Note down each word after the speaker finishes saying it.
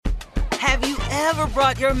Have you ever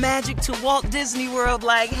brought your magic to Walt Disney World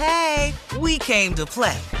like, hey, we came to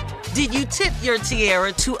play? Did you tip your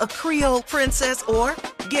tiara to a Creole princess or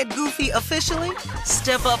get goofy officially?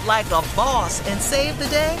 Step up like a boss and save the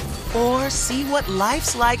day? Or see what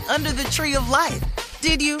life's like under the tree of life?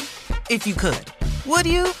 Did you? If you could. Would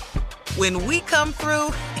you? When we come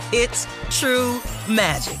through, it's true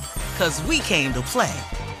magic. 'Cause we came to play.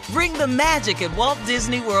 Bring the magic at Walt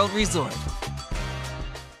Disney World Resort.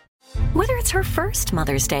 Whether it's her first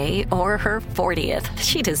Mother's Day or her 40th,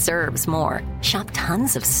 she deserves more. Shop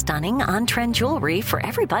tons of stunning on-trend jewelry for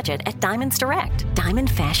every budget at Diamonds Direct.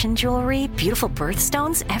 Diamond fashion jewelry, beautiful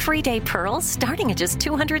birthstones, everyday pearls starting at just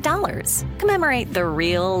 $200. Commemorate the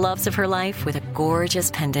real loves of her life with a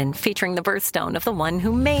gorgeous pendant featuring the birthstone of the one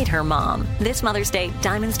who made her mom. This Mother's Day,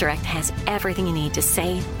 Diamonds Direct has everything you need to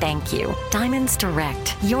say thank you. Diamonds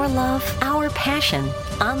Direct. Your love, our passion.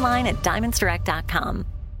 Online at diamondsdirect.com.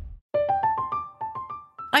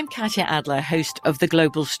 I'm Katya Adler, host of The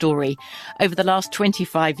Global Story. Over the last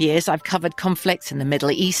 25 years, I've covered conflicts in the Middle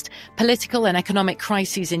East, political and economic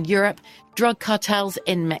crises in Europe, drug cartels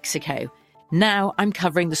in Mexico. Now I'm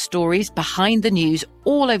covering the stories behind the news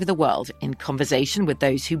all over the world in conversation with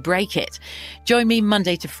those who break it. Join me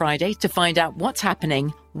Monday to Friday to find out what's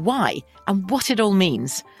happening, why, and what it all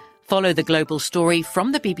means. Follow The Global Story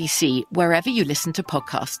from the BBC wherever you listen to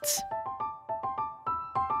podcasts.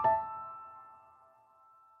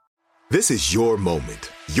 This is your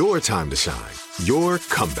moment, your time to shine, your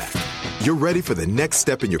comeback. You're ready for the next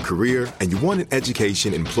step in your career, and you want an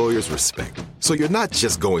education employers respect. So you're not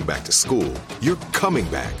just going back to school, you're coming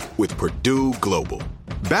back with Purdue Global.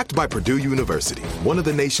 Backed by Purdue University, one of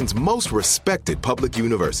the nation's most respected public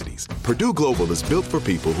universities, Purdue Global is built for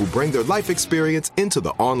people who bring their life experience into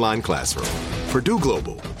the online classroom. Purdue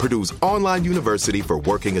Global, Purdue's online university for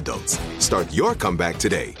working adults. Start your comeback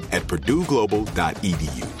today at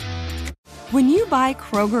purdueglobal.edu. When you buy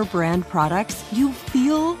Kroger brand products, you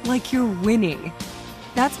feel like you're winning.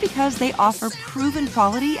 That's because they offer proven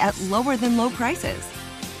quality at lower than low prices.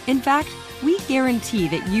 In fact, we guarantee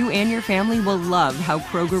that you and your family will love how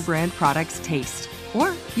Kroger brand products taste,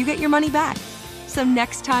 or you get your money back. So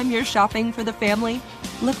next time you're shopping for the family,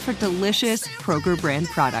 look for delicious Kroger brand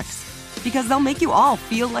products, because they'll make you all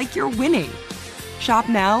feel like you're winning. Shop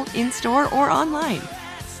now, in-store, or online.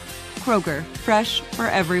 Kroger, fresh for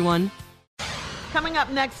everyone. Coming up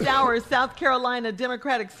next hour, South Carolina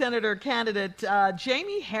Democratic Senator candidate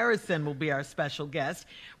Jamie Harrison will be our special guest.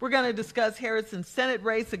 We're going to discuss Harrison's Senate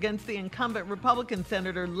race against the incumbent Republican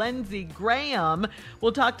Senator Lindsey Graham.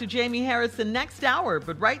 We'll talk to Jamie Harrison next hour,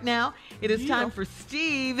 but right now it is time for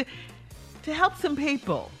Steve to help some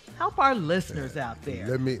people, help our listeners out there.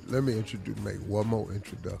 Let me make one more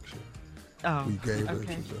introduction. We gave an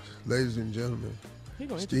introduction. Ladies and gentlemen,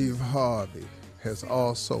 Steve Harvey has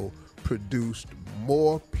also produced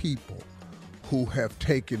more people who have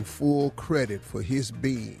taken full credit for his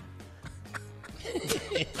being.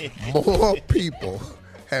 More people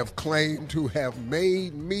have claimed to have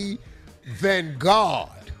made me than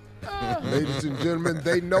God. Ladies and gentlemen,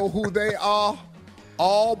 they know who they are,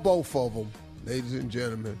 both of them. Ladies and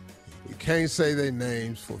gentlemen, we can't say their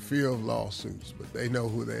names for fear of lawsuits, but they know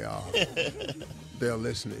who they are. They're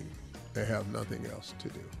listening. They have nothing else to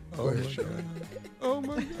do. Oh, my God. Oh,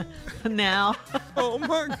 my God. Now. Oh,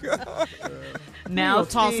 my God. Now, we'll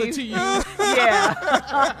toss it to you. Yeah.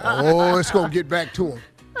 Oh, it's going to get back to him.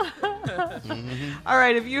 All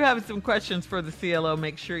right, if you have some questions for the CLO,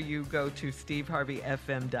 make sure you go to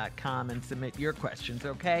steveharveyfm.com and submit your questions,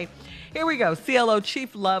 okay? Here we go. CLO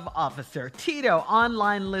Chief Love Officer Tito,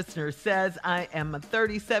 online listener, says, I am a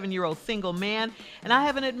 37-year-old single man, and I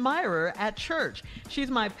have an admirer at church. She's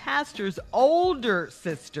my pastor's older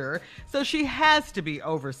sister, so she has to be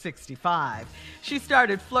over 65. She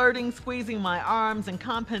started flirting, squeezing my arms, and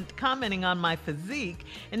commenting on my physique,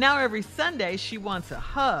 and now every Sunday she wants a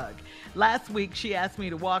hug. Last week, she asked me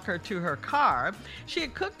to walk her to her car. She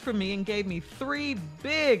had cooked for me and gave me 3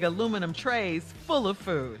 big aluminum trays full of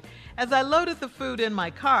food. As I loaded the food in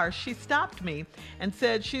my car, she stopped me and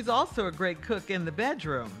said she's also a great cook in the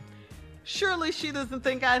bedroom. Surely she doesn't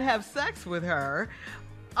think I'd have sex with her.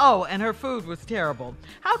 Oh, and her food was terrible.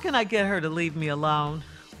 How can I get her to leave me alone?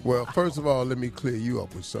 Well, first of all, let me clear you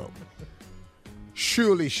up with something.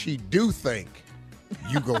 Surely she do think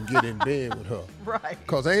you gonna get in bed with her. Right.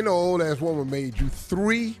 Because ain't no old-ass woman made you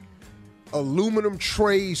 3 aluminum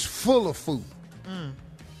trays full of food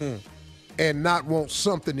and not want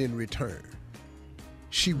something in return.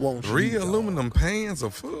 She wants 3 you, aluminum pans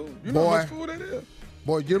of food? You know how much food that is?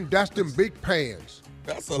 Boy, that's them big pans.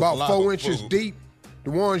 That's a about lot 4 of inches food. deep.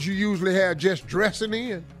 The ones you usually have just dressing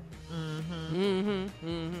in.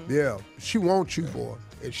 Yeah, she wants you, boy.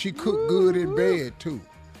 And she cook good in bed, too.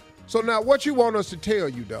 So now, what you want us to tell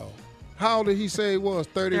you, dog? How old did he say he was?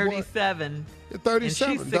 37. 37, and she's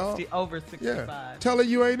 60, dog. over 65. Yeah. Tell her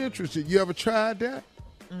you ain't interested. You ever tried that?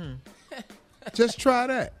 Just try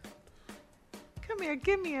that. Come here,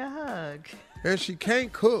 give me a hug. And she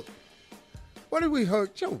can't cook. What did we hug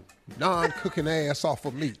your non-cooking ass off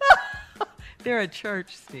of me? They're at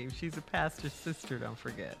church, Steve. She's a pastor's sister, don't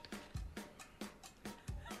forget.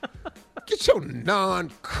 Get your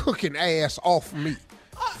non-cooking ass off me.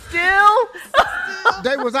 Still?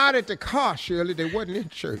 They was out at the car, Shirley. They wasn't in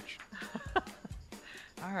church.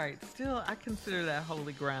 All right. Still, I consider that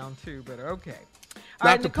holy ground, too, but okay. All Not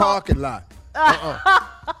right, the Nicole. parking lot.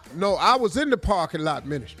 No, I was in the parking lot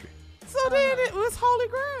ministry. So then it was holy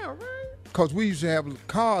ground, right? Because we used to have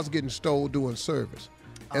cars getting stolen during service.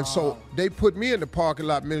 And so they put me in the parking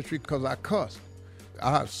lot ministry because I cussed.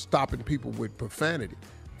 I was stopping people with profanity.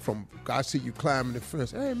 I see you climbing the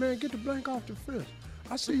fence. Hey, man, get the blank off the fence.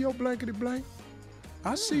 I see your blankety blank.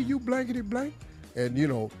 I see you blankety blank.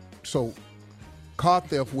 And, so car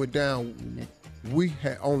theft went down. We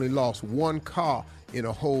had only lost one car in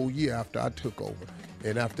a whole year after I took over.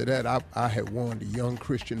 And after that, I had won the Young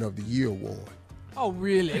Christian of the Year award. Oh,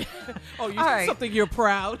 really? Oh, you right. something you're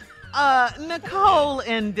proud? Nicole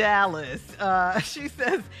in Dallas, she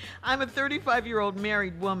says, I'm a 35-year-old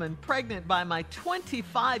married woman pregnant by my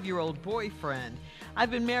 25-year-old boyfriend. I've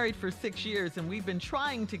been married for 6 years and we've been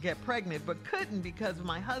trying to get pregnant but couldn't because of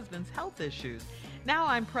my husband's health issues. Now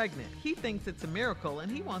I'm pregnant. He thinks it's a miracle and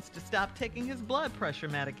he wants to stop taking his blood pressure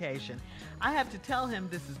medication. I have to tell him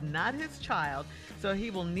this is not his child, so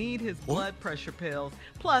he will need his blood pressure pills,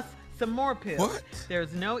 plus some more pills. What?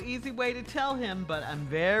 There's no easy way to tell him, but I'm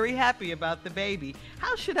very happy about the baby.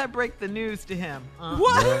 How should I break the news to him?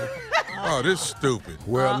 What? Oh, this is stupid.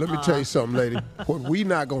 Well, let me tell you something, lady. What we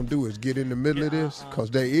not going to do is get in the middle of this, because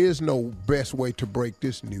there is no best way to break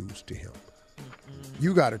this news to him.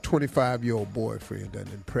 You got a 25-year-old boyfriend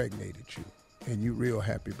that impregnated you, and you real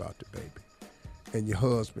happy about the baby. And your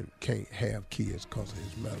husband can't have kids because of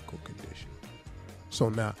his medical condition. So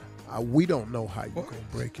now, we don't know how you're going to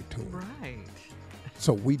break it to him. Right.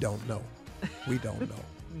 So we don't know. We don't know.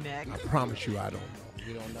 Next. I promise you I don't know.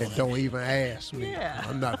 You don't know. And don't even ask me. Yeah.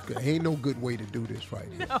 I'm not. Ain't no good way to do this right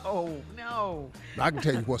here. No. I can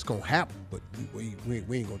tell you what's going to happen, but we ain't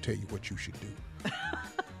going to tell you what you should do.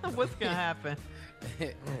 What's going to happen?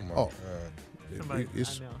 God.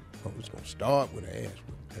 It's going to start with an ass.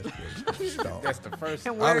 That's where it's going to start. That's the first.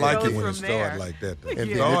 And I where like goes it when it from there? starts like that. Though. And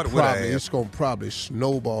Yeah. then Start with an it's ass. going to probably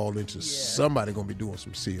snowball into somebody going to be doing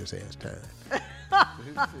some serious ass time.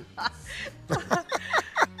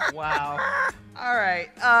 Wow. All right.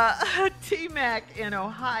 T-Mac in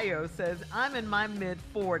Ohio says, I'm in my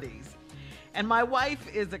mid-40s, and my wife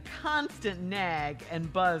is a constant nag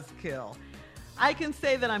and buzzkill. I can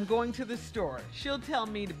say that I'm going to the store. She'll tell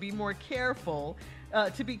me to be more careful,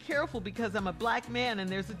 because I'm a black man and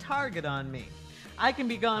there's a target on me. I can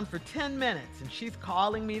be gone for 10 minutes, and she's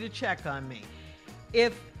calling me to check on me.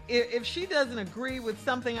 If she doesn't agree with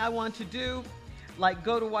something I want to do, like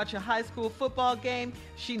go to watch a high school football game,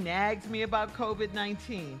 she nags me about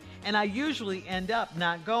COVID-19, and I usually end up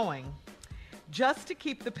not going. Just to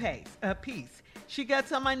keep the peace. She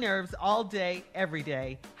gets on my nerves all day, every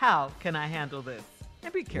day. How can I handle this?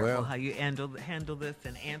 And be careful Well- how you handle this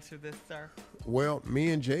and answer this, sir. Well,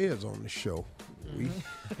 me and Jay is on the show. We,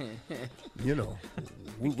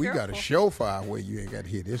 we got a show fire where you ain't got to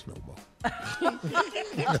hear this no more.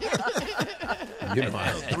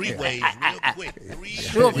 Three ways, real quick.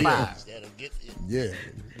 Three ways that'll get it. Yeah,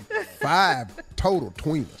 5 total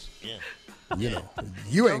tweeners. Yeah.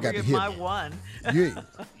 You ain't got to Don't hear forget my that. one. You ain't.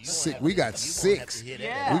 We got 6.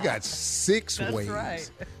 Yeah. We got 6 That's ways. right.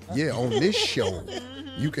 Yeah, on this show,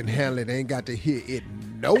 you can handle it. Ain't got to hear it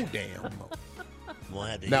no damn more. You won't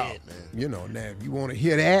have to Now, hear it, man. now if you want to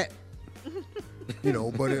hear that,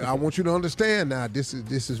 but I want you to understand now, this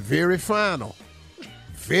is very final.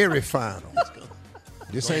 Very final.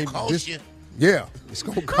 This ain't cost this. you. Yeah, it's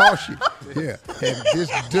gonna cost you. Yeah, and this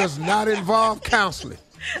does not involve counseling.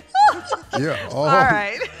 Yeah. All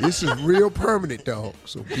right. This is real permanent, dog.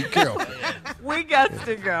 So be careful. We got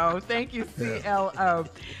to go. Thank you, CLO.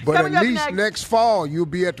 But Coming at up least next fall you'll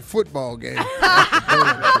be at the football game. Coming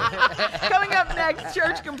up next,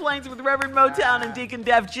 Church Complaints with Reverend Motown and Deacon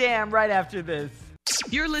Def Jam right after this.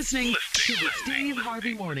 You're listening to the Steve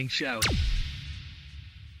Harvey Morning Show.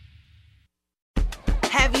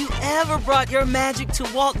 Have you ever brought your magic to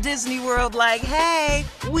Walt Disney World like, hey,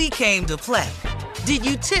 we came to play? Did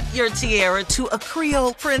you tip your tiara to a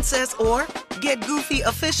Creole princess or Get goofy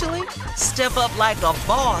officially? Step up like a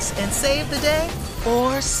boss and save the day?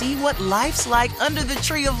 Or see what life's like under the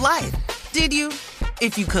tree of life? Did you?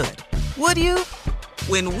 If you could. Would you?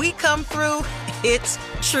 When we come through, it's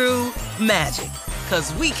true magic.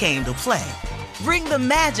 'Cause we came to play. Bring the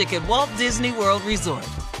magic at Walt Disney World Resort.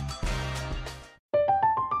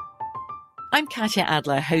 I'm Katya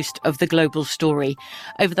Adler, host of The Global Story.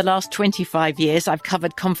 Over the last 25 years, I've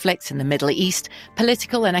covered conflicts in the Middle East,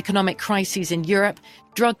 political and economic crises in Europe,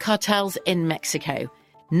 drug cartels in Mexico.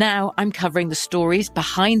 Now I'm covering the stories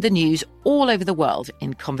behind the news all over the world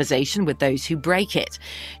in conversation with those who break it.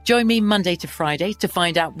 Join me Monday to Friday to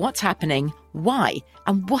find out what's happening, why,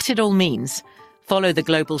 and what it all means. Follow The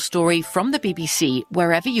Global Story from the BBC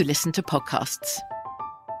wherever you listen to podcasts.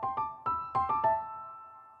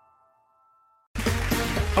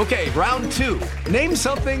 Okay, round two. Name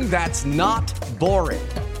something that's not boring.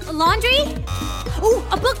 A laundry? Ooh,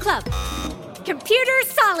 a book club. Computer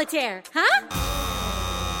solitaire, huh?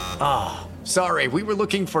 Ah, sorry, we were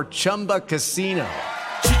looking for Chumba Casino.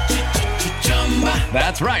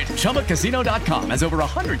 That's right, ChumbaCasino.com has over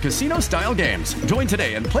 100 casino-style games. Join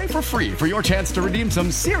today and play for free for your chance to redeem some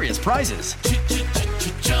serious prizes.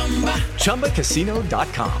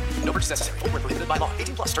 ChumbaCasino.com. No purchase necessary. Void where prohibited by law.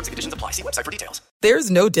 18+ terms and conditions apply. See website for details. There's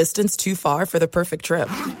no distance too far for the perfect trip.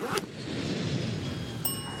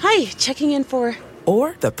 Hi, checking in for...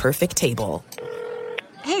 Or the perfect table.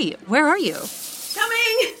 Hey, where are you?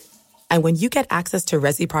 Coming! And when you get access to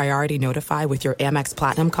Resi Priority Notify with your Amex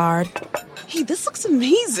Platinum card... Hey, this looks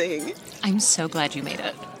amazing. I'm so glad you made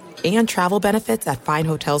it. And travel benefits at fine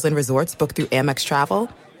hotels and resorts booked through Amex Travel,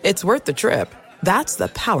 it's worth the trip. That's the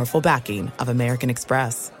powerful backing of American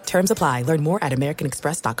Express. Terms apply. Learn more at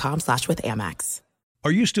americanexpress.com/withAmex.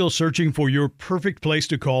 Are you still searching for your perfect place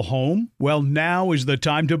to call home? Well, now is the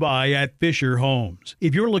time to buy at Fisher Homes.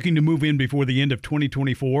 If you're looking to move in before the end of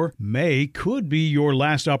 2024, May could be your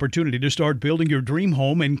last opportunity to start building your dream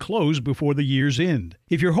home and close before the year's end.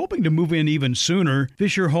 If you're hoping to move in even sooner,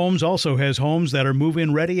 Fisher Homes also has homes that are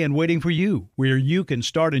move-in ready and waiting for you, where you can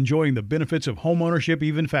start enjoying the benefits of homeownership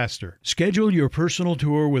even faster. Schedule your personal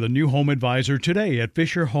tour with a new home advisor today at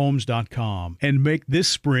FisherHomes.com and make this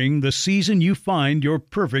spring the season you find your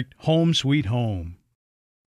perfect home sweet home.